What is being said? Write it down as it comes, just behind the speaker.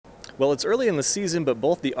Well, it's early in the season, but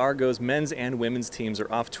both the Argos men's and women's teams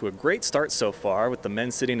are off to a great start so far, with the men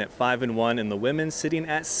sitting at 5-1 and the women sitting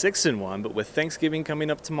at 6-1. But with Thanksgiving coming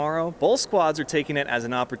up tomorrow, both squads are taking it as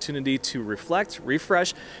an opportunity to reflect,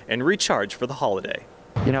 refresh, and recharge for the holiday.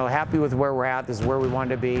 You know, happy with where we're at. This is where we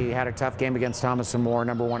wanted to be. Had a tough game against Thomas & More,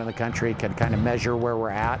 #1 in the country. Could kind of measure where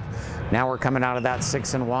we're at. Now we're coming out of that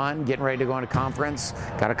 6-1, getting ready to go into conference.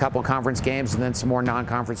 Got a couple conference games and then some more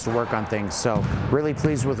non-conference to work on things. So really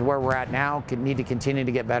pleased with where we're at now. Need to continue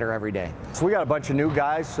to get better every day. So we got a bunch of new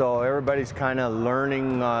guys, so everybody's kind of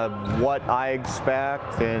learning what I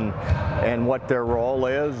expect and what their role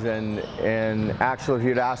is. And actually, if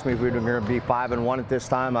you'd asked me if we were going to be 5-1 at this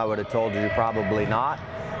time, I would have told you probably not.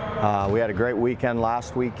 We had a great weekend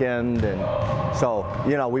last weekend, and so,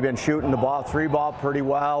 you know, we've been shooting the ball, 3-ball pretty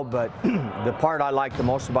well, but the part I like the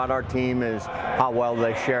most about our team is how well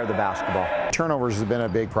they share the basketball. Turnovers has been a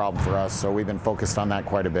big problem for us, so we've been focused on that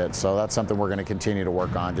quite a bit. So that's something we're going to continue to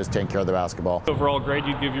work on, just taking care of the basketball. Overall grade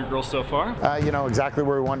you'd give your girls so far? You know, exactly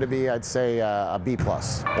where we wanted to be. I'd say a B+.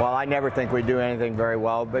 Well, I never think we do anything very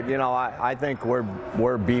well, but, you know, I think we're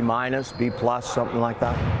B-, B+, something like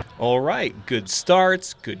that. All right, good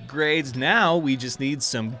starts, good grades. Now we just need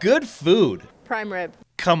some good food. Prime rib.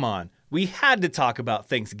 Come on, we had to talk about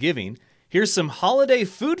Thanksgiving. Here's some holiday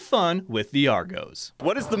food fun with the Argos.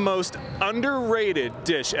 What is the most underrated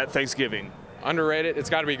dish at Thanksgiving? Underrated?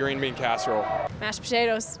 It's got to be green bean casserole. Mashed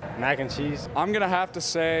potatoes. Mac and cheese. I'm going to have to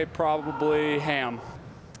say probably ham.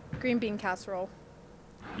 Green bean casserole.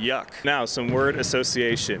 Yuck. Now some word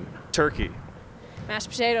association. Turkey.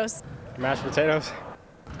 Mashed potatoes. Mashed potatoes.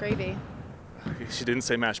 Gravy. She didn't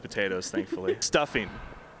say mashed potatoes, thankfully. Stuffing.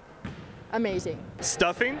 Amazing.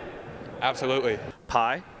 Stuffing? Absolutely.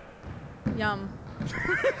 Pie? Yum.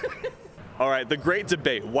 All right, the great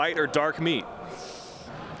debate, white or dark meat?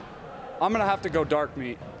 I'm going to have to go dark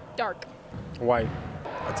meat. Dark. White.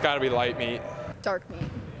 It's got to be light meat. Dark meat.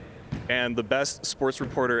 And the best sports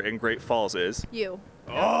reporter in Great Falls is? You.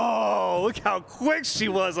 Oh, look how quick she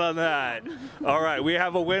was on that. All right, we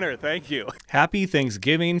have a winner. Thank you. Happy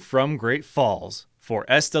Thanksgiving from Great Falls. For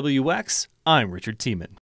SWX, I'm Richard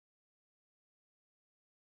Tiemann.